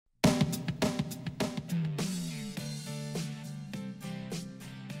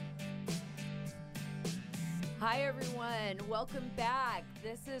Hi, everyone. Welcome back.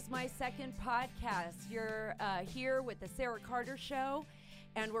 This is my second podcast. You're here with the Sarah Carter Show,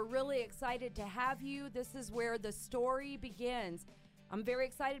 and we're really excited to have you. This is where the story begins. I'm very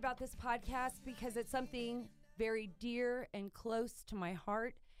excited about this podcast because it's something very dear and close to my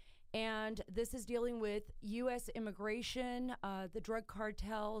heart, and this is dealing with U.S. immigration, the drug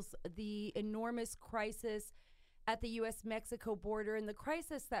cartels, the enormous crisis at the U.S.-Mexico border, and the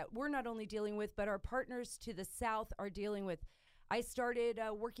crisis that we're not only dealing with, but our partners to the south are dealing with. I started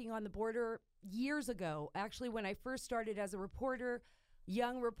working on the border years ago, actually when I first started as a reporter,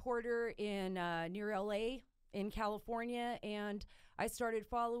 young reporter in near L.A. in California, and I started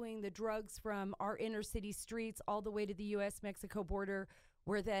following the drugs from our inner city streets all the way to the U.S.-Mexico border,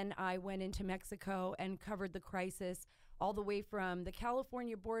 where then I went into Mexico and covered the crisis all the way from the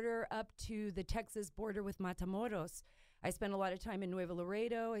California border up to the Texas border with Matamoros. I spent a lot of time in Nuevo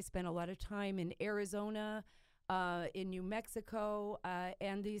Laredo. I spent a lot of time in Arizona, in New Mexico,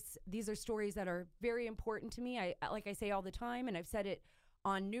 and these are stories that are very important to me. Like I say all the time, and I've said it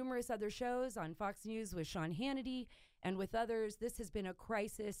on numerous other shows, on Fox News with Sean Hannity and with others. This has been a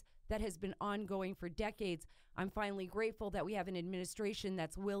crisis that has been ongoing for decades. I'm finally grateful that we have an administration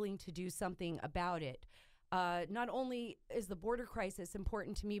that's willing to do something about it. Not only is the border crisis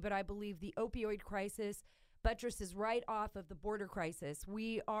important to me, but I believe the opioid crisis buttresses right off of the border crisis.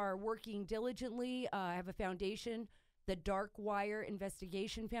 We are working diligently. I have a foundation, the Dark Wire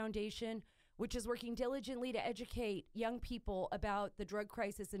Investigation Foundation, which is working diligently to educate young people about the drug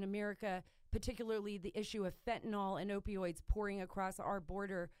crisis in America, particularly the issue of fentanyl and opioids pouring across our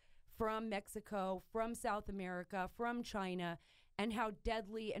border from Mexico, from South America, from China, and how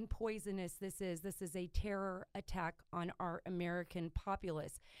deadly and poisonous this is. This is a terror attack on our American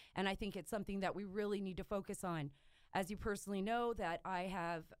populace. And I think it's something that we really need to focus on. As you personally know, that I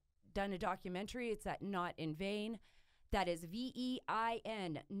have done a documentary. It's at Not in Vain. That is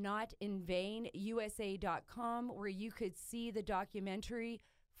VEIN, Not in Vain, USA.com, where you could see the documentary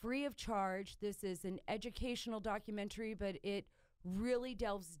free of charge. This is an educational documentary, but it really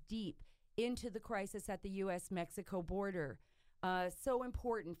delves deep into the crisis at the U.S.-Mexico border. So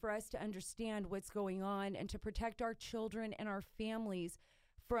important for us to understand what's going on and to protect our children and our families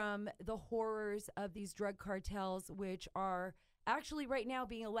from the horrors of these drug cartels, which are actually right now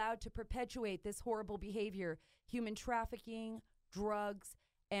being allowed to perpetuate this horrible behavior, human trafficking, drugs,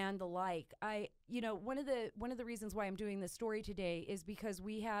 and the like. One of the reasons why I'm doing this story today is because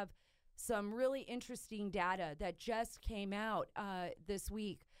we have some really interesting data that just came out this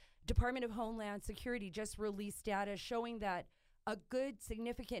week. Department of Homeland Security just released data showing that a good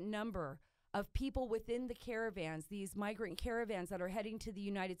significant number of people within the caravans, these migrant caravans that are heading to the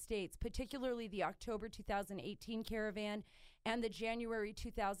United States, particularly the October 2018 caravan and the January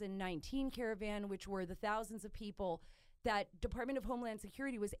 2019 caravan, which were the thousands of people that Department of Homeland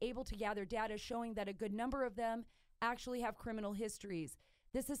Security was able to gather data showing that a good number of them actually have criminal histories.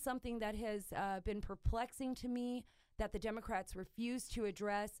 This is something that has been perplexing to me, that the Democrats refuse to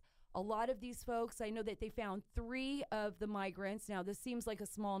address. A lot of these folks, I know that they found 3 of the migrants. Now, this seems like a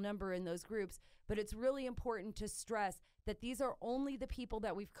small number in those groups, but it's really important to stress that these are only the people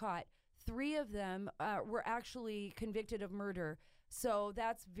that we've caught. 3 of them were actually convicted of murder. So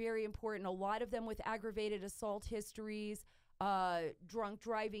that's very important. A lot of them with aggravated assault histories, drunk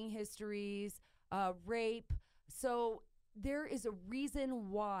driving histories, rape. So there is a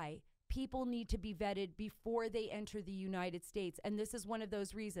reason why people need to be vetted before they enter the United States, and this is one of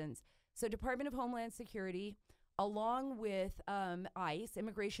those reasons. So Department of Homeland Security, along with ICE,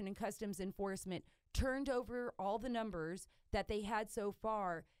 Immigration and Customs Enforcement, turned over all the numbers that they had so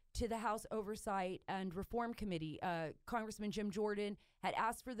far to the House Oversight and Reform Committee. Congressman Jim Jordan had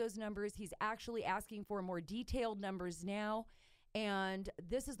asked for those numbers. He's actually asking for more detailed numbers now, and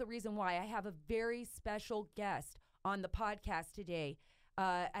this is the reason why I have a very special guest on the podcast today.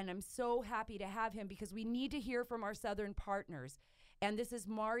 And I'm so happy to have him because we need to hear from our Southern partners. And this is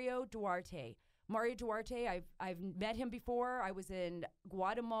Mario Duarte. Mario Duarte, I've met him before. I was in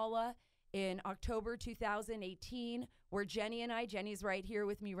Guatemala in October 2018, where Jenny's right here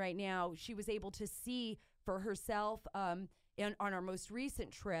with me right now. She was able to see for herself on our most recent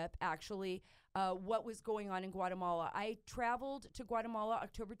trip, actually, what was going on in Guatemala. I traveled to Guatemala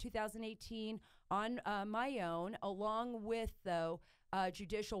October 2018 on my own, along with, though,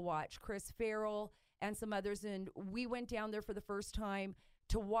 Judicial Watch, Chris Farrell, and some others. And we went down there for the first time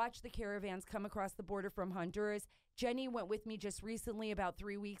to watch the caravans come across the border from Honduras. Jenny went with me just recently, about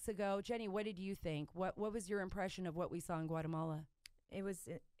 3 weeks ago. Jenny, what did you think? What was your impression of what we saw in Guatemala? It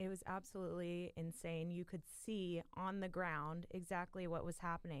was absolutely insane. You could see on the ground exactly what was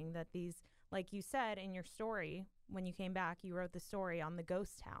happening, that these like you said in your story, when you came back, you wrote the story on the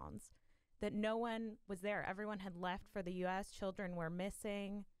ghost towns, that no one was there. Everyone had left for the U.S. Children were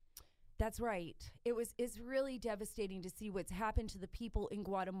missing. That's right. It's really devastating to see what's happened to the people in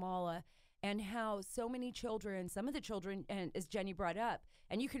Guatemala and how so many children, some of the children, and as Jenny brought up,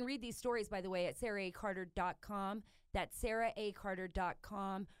 and you can read these stories, by the way, at sarahacarter.com. That's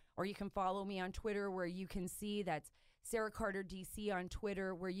sarahacarter.com. Or you can follow me on Twitter where you can see, that's Sarah Carter DC on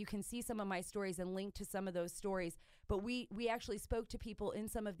Twitter, where you can see some of my stories and link to some of those stories. But we actually spoke to people in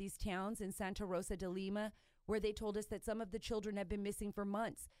some of these towns in Santa Rosa de Lima, where they told us that some of the children have been missing for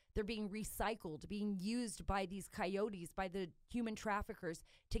months. They're being recycled, being used by these coyotes, by the human traffickers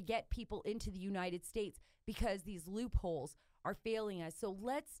to get people into the United States because these loopholes are failing us. So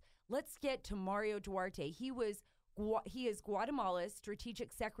let's get to Mario Duarte. He is Guatemala's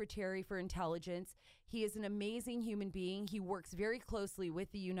strategic secretary for intelligence. He is an amazing human being. He works very closely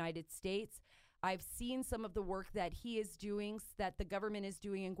with the United States. I've seen some of the work that he is doing, that the government is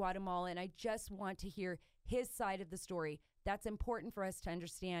doing in Guatemala, and I just want to hear his side of the story. That's important for us to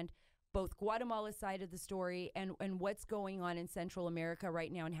understand both Guatemala's side of the story and what's going on in Central America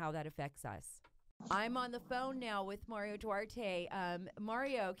right now and how that affects us. I'm on the phone now with Mario Duarte.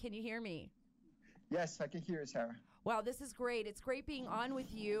 Mario, can you hear me? Yes, I can hear you, Sarah. Wow, this is great. It's great being on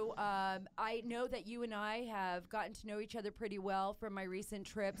with you. I know that you and I have gotten to know each other pretty well from my recent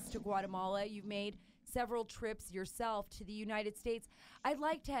trips to Guatemala. You've made several trips yourself to the United States. I'd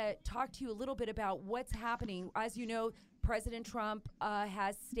like to talk to you a little bit about what's happening. As you know, President Trump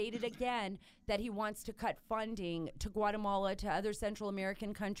has stated again that he wants to cut funding to Guatemala, to other Central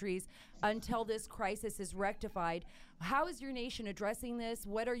American countries until this crisis is rectified. How is your nation addressing this?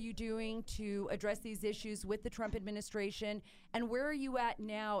 What are you doing to address these issues with the Trump administration? And where are you at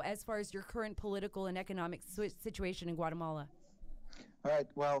now as far as your current political and economic situation in Guatemala? All right.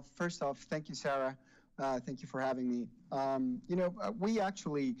 Well, first off, thank you, Sarah. Thank you for having me. We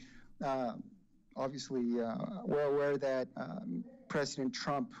actually, obviously, we're aware that President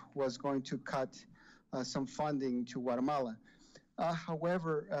Trump was going to cut some funding to Guatemala.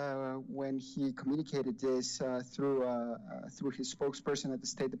 However, when he communicated this through his spokesperson at the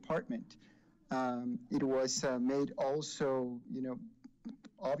State Department, it was made also,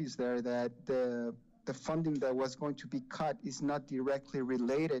 obvious there that the funding that was going to be cut is not directly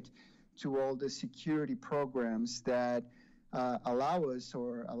related to all the security programs that allow us,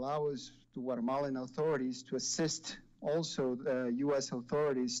 the Guatemalan authorities, to assist also the U.S.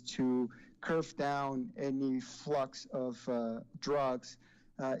 authorities to curb down any flux of drugs,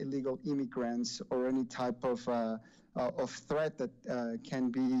 illegal immigrants, or any type of threat that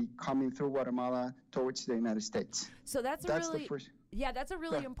can be coming through Guatemala towards the United States. So that's a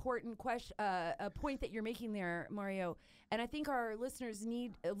really important question, a point that you're making there, Mario. And I think our listeners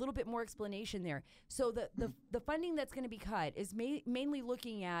need a little bit more explanation there. So the funding that's going to be cut is mainly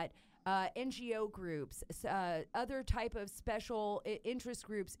looking at NGO groups, other type of special interest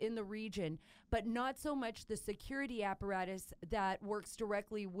groups in the region, but not so much the security apparatus that works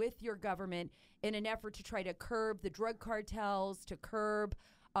directly with your government in an effort to try to curb the drug cartels, to curb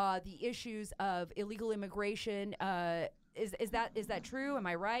the issues of illegal immigration. Is that true? Am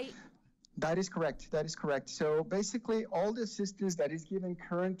I right? That is correct. So basically, all the assistance that is given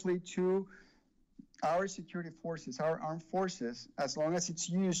currently to our security forces, our armed forces, as long as it's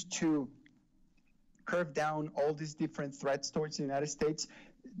used to curb down all these different threats towards the United States,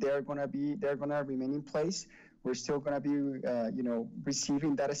 they're gonna remain in place. We're still gonna be,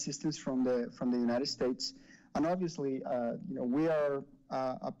 receiving that assistance from the United States, and obviously, we are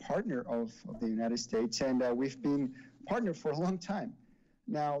a partner of the United States, and we've been partnered for a long time.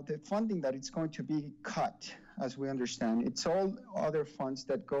 Now, the funding that it's going to be cut, as we understand, it's all other funds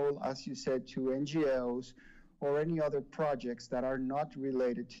that go, as you said, to NGOs or any other projects that are not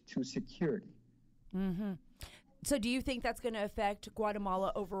related to security. Mm-hmm. So do you think that's going to affect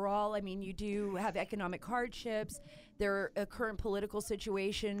Guatemala overall? I mean, you do have economic hardships. Their current political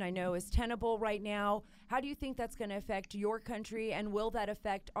situation, I know, is tenable right now. How do you think that's going to affect your country, and will that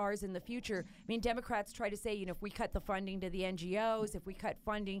affect ours in the future? I mean, Democrats try to say, if we cut the funding to the NGOs, if we cut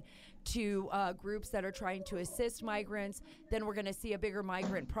funding to groups that are trying to assist migrants, then we're going to see a bigger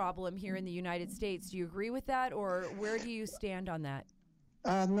migrant problem here in the United States. Do you agree with that, or where do you stand on that?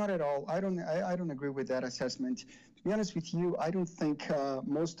 Not at all. I don't agree with that assessment. To be honest with you, I don't think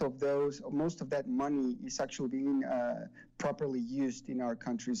most of that money is actually being properly used in our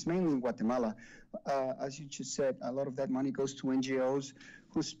countries, mainly in Guatemala. As you just said, a lot of that money goes to NGOs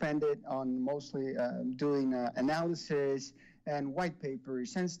who spend it on mostly doing analysis and white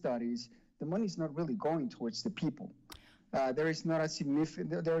papers and studies. The money is not really going towards the people. there is not a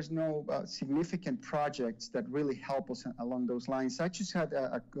significant, there is no significant projects that really help us along those lines. I just had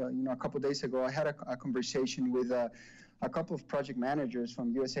a couple of days ago, I had a conversation with a couple of project managers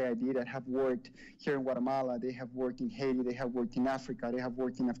from USAID that have worked here in Guatemala. They have worked in Haiti, they have worked in Africa, they have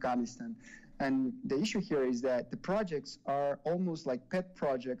worked in Afghanistan. And the issue here is that the projects are almost like pet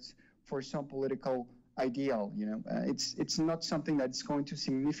projects for some political ideal. It's not something that's going to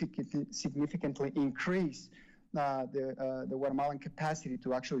significantly increase the Guatemalan capacity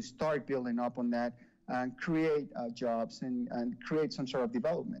to actually start building up on that and create jobs and create some sort of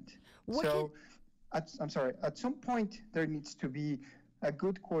development. At some point, there needs to be a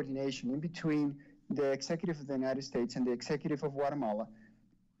good coordination in between the executive of the United States and the executive of Guatemala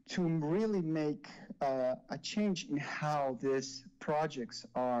to really make a change in how these projects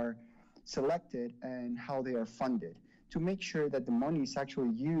are selected and how they are funded, to make sure that the money is actually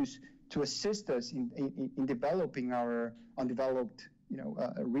used to assist us in developing our undeveloped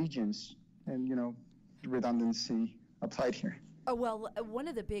regions, and redundancy applied here. Oh, well, one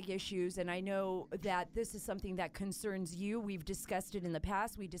of the big issues, and I know that this is something that concerns you, we've discussed it in the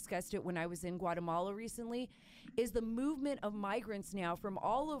past, we discussed it when I was in Guatemala recently, is the movement of migrants now from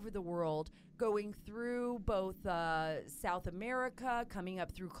all over the world going through both South America, coming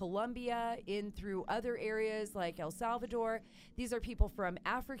up through Colombia, in through other areas like El Salvador. These are people from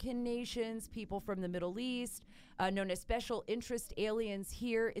African nations, people from the Middle East, known as special interest aliens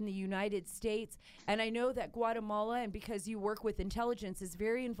here in the United States. And I know that Guatemala, and because you work with intelligence, is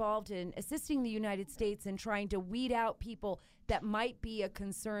very involved in assisting the United States in trying to weed out people that might be a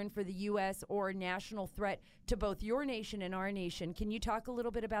concern for the U.S. or a national threat to both your nation and our nation. Can you talk a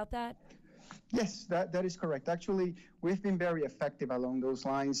little bit about that? Yes, that is correct. Actually, we've been very effective along those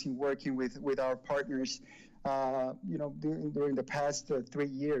lines in working with our partners. During the past 3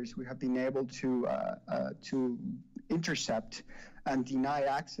 years, we have been able to intercept and deny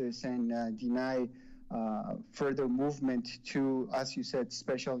access and deny further movement to, as you said,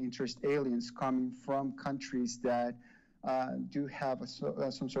 special interest aliens coming from countries that do have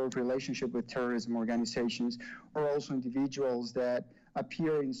some sort of relationship with terrorism organizations, or also individuals that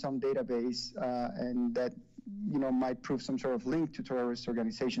appear in some database and that might prove some sort of link to terrorist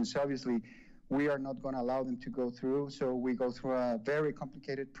organizations. So obviously, we are not going to allow them to go through. So we go through a very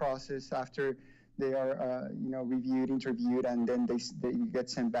complicated process after they are reviewed, interviewed, and then they get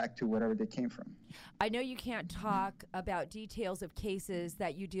sent back to wherever they came from. I know you can't talk about details of cases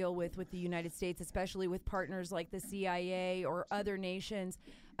that you deal with the United States, especially with partners like the CIA or other nations'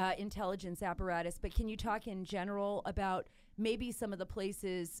 intelligence apparatus, but can you talk in general about maybe some of the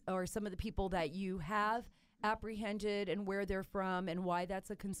places or some of the people that you have apprehended and where they're from and why that's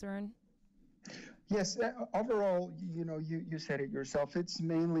a concern? Yes, overall, you said it yourself. It's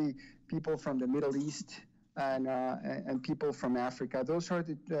mainly people from the Middle East and people from Africa. Those are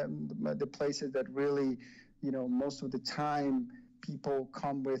the places that really, most of the time people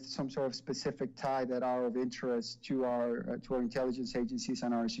come with some sort of specific tie that are of interest to our intelligence agencies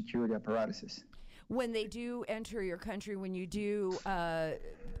and our security apparatuses. When they do enter your country, when you do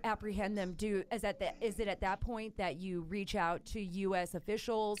apprehend them, is it at that point that you reach out to U.S.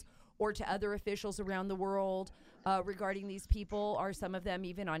 officials or to other officials around the world regarding these people? Are some of them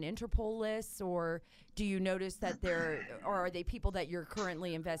even on Interpol lists, or do you notice that or are they people that you're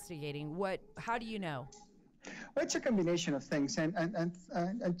currently investigating? How do you know? Well, it's a combination of things, and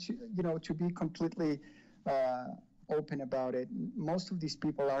to be completely open about it, most of these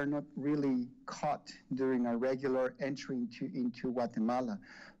people are not really caught during a regular entry into Guatemala.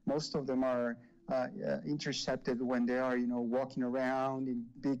 Most of them are intercepted when they are, walking around in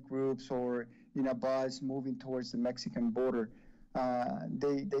big groups or in a bus moving towards the Mexican border.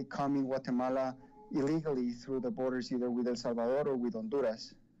 They come in Guatemala illegally through the borders, either with El Salvador or with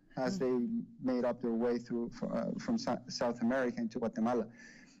Honduras, as they made up their way through from South America into Guatemala.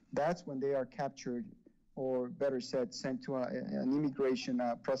 That's when they are captured, or better said, sent to an immigration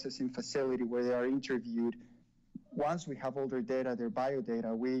processing facility where they are interviewed. Once we have all their data, their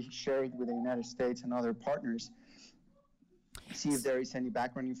biodata, we share it with the United States and other partners, see if there is any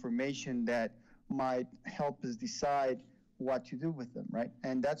background information that might help us decide what to do with them, right?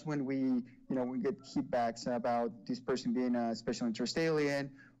 And that's when we get kickbacks about this person being a special interest alien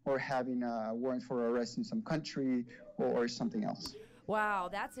or having a warrant for arrest in some country or something else. Wow,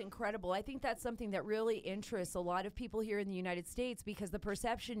 that's incredible. I think that's something that really interests a lot of people here in the United States, because the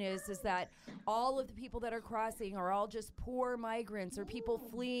perception is that all of the people that are crossing are all just poor migrants or people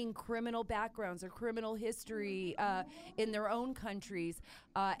fleeing criminal backgrounds or criminal history in their own countries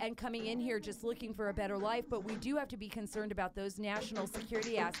and coming in here just looking for a better life. But we do have to be concerned about those national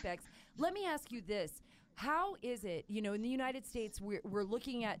security aspects. Let me ask you this. How is it, in the United States, we're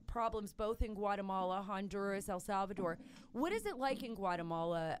looking at problems both in Guatemala, Honduras, El Salvador. What is it like in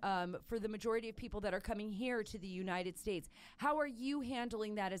Guatemala for the majority of people that are coming here to the United States? How are you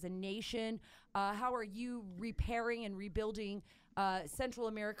handling that as a nation? How are you repairing and rebuilding Central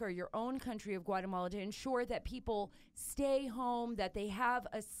America or your own country of Guatemala to ensure that people stay home, that they have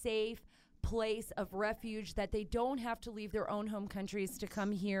a safe place of refuge, that they don't have to leave their own home countries to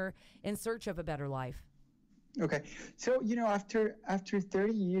come here in search of a better life? Okay, so after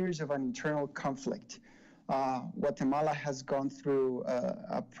 30 years of an internal conflict, Guatemala has gone through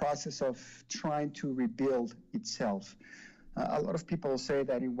a process of trying to rebuild itself. A lot of people say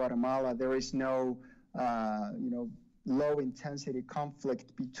that in Guatemala there is no, low intensity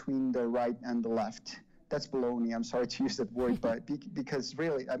conflict between the right and the left. That's baloney. I'm sorry to use that word, but because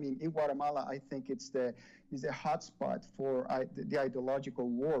really, in Guatemala, I think it's the hotspot for the ideological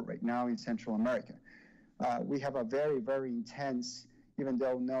war right now in Central America. We have a very, very intense, even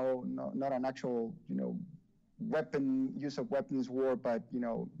though not an actual, use of weapons war, but,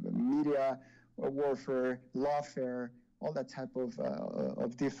 media warfare, lawfare, all that type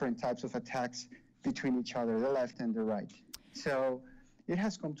of different types of attacks between each other, the left and the right. So it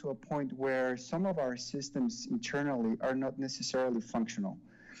has come to a point where some of our systems internally are not necessarily functional.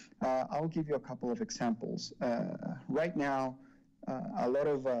 I'll give you a couple of examples. Right now, a lot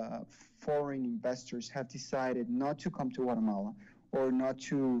of foreign investors have decided not to come to Guatemala or not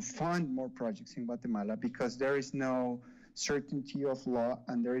to fund more projects in Guatemala because there is no certainty of law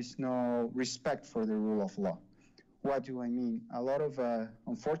and there is no respect for the rule of law. What do I mean?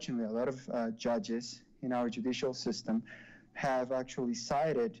 Unfortunately, a lot of judges in our judicial system have actually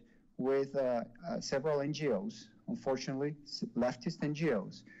sided with several NGOs, unfortunately, leftist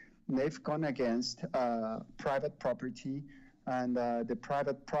NGOs. They've gone against private property and the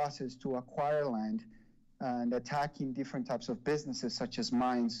private process to acquire land and attacking different types of businesses such as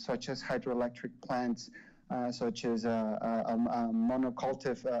mines, such as hydroelectric plants, such as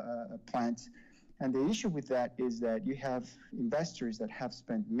monocultive plants. And the issue with that is that you have investors that have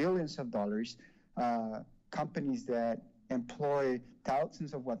spent millions of dollars, companies that employ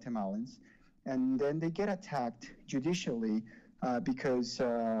thousands of Guatemalans, and then they get attacked judicially because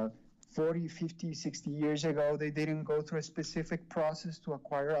 40, 50, 60 years ago, they didn't go through a specific process to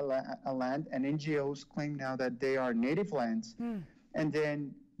acquire a land, and NGOs claim now that they are native lands, and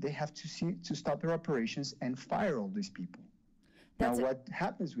then they have to stop their operations and fire all these people. What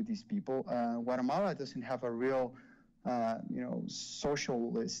happens with these people? Guatemala doesn't have a real,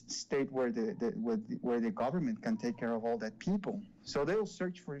 socialist state where the government can take care of all that people. So they'll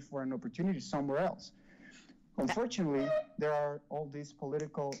search for an opportunity somewhere else. Unfortunately, there are all these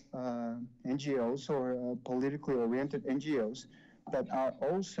political NGOs or politically oriented NGOs that are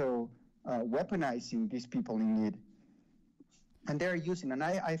also weaponizing these people in need. And they're using, and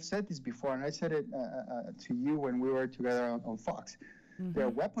I've said this before, and I said it to you when we were together on Fox. Mm-hmm.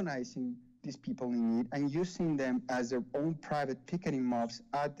 They're weaponizing these people in need and using them as their own private picketing mobs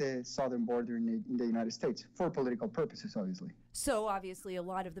at the southern border in the United States for political purposes, obviously. So obviously a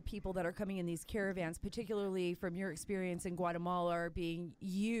lot of the people that are coming in these caravans, particularly from your experience in Guatemala, are being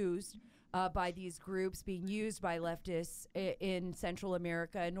used by these groups, being used by leftists in Central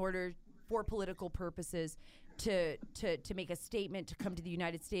America in order for political purposes to make a statement, to come to the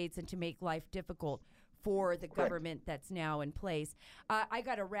United States and to make life difficult for the government that's now in place. I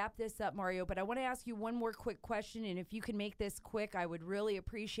got to wrap this up, Mario, but I want to ask you one more quick question, and if you can make this quick, I would really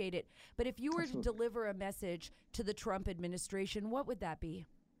appreciate it. But if you were to deliver a message to the Trump administration, what would that be?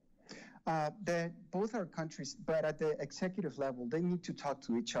 That both our countries, but at the executive level, they need to talk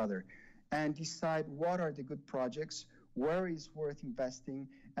to each other and decide what are the good projects, where is worth investing,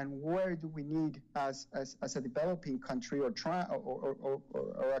 and where do we need as a developing country or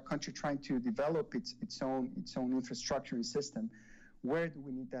a country trying to develop its own infrastructure and system, where do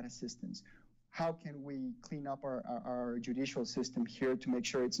we need that assistance? How can we clean up our judicial system here to make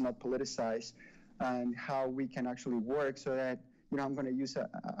sure it's not politicized, and how we can actually work so that, I'm going to use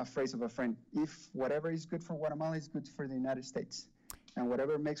a phrase of a friend, if whatever is good for Guatemala is good for the United States, and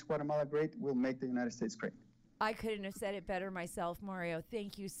whatever makes Guatemala great will make the United States great. I couldn't have said it better myself, Mario.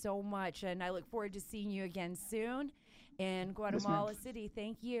 Thank you so much, and I look forward to seeing you again soon in Guatemala City.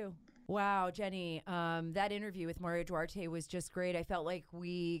 Thank you. Wow, Jenny, that interview with Mario Duarte was just great. I felt like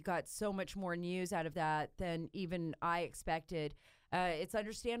we got so much more news out of that than even I expected. It's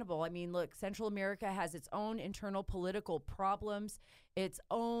understandable. I mean, look, Central America has its own internal political problems, its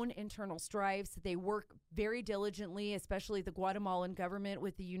own internal strifes. They work very diligently, especially the Guatemalan government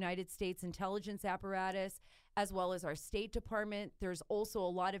with the United States intelligence apparatus, as well as our State Department. There's also a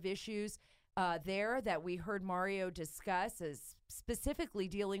lot of issues there that we heard Mario discuss, is specifically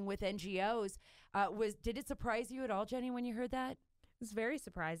dealing with NGOs. Did it surprise you at all, Jenny, when you heard that? It's very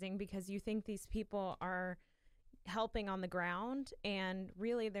surprising because you think these people are helping on the ground, and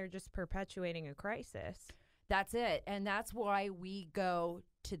really they're just perpetuating a crisis. That's it. And that's why we go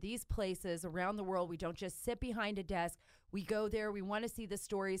to these places around the world. We don't just sit behind a desk. We go there. We want to see the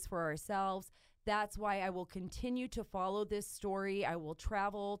stories for ourselves. That's why I will continue to follow this story. I will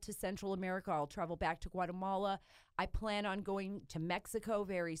travel to Central America. I'll travel back to Guatemala. I plan on going to Mexico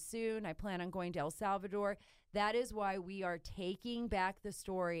very soon. I plan on going to El Salvador. That is why we are taking back the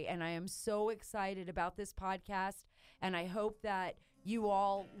story. And I am so excited about this podcast. And I hope that you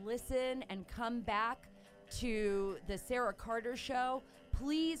all listen and come back to the Sarah Carter Show.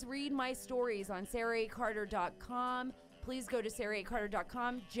 Please read my stories on saracarter.com. Please go to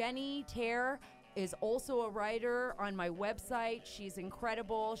saracarter.com. Jenny Terre is also a writer on my website. She's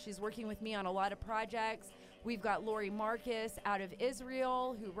incredible. She's working with me on a lot of projects. We've got Lori Marcus out of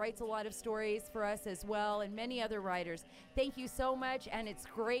Israel, who writes a lot of stories for us as well, and many other writers. Thank you so much, and it's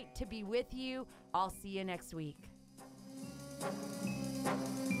great to be with you. I'll see you next week.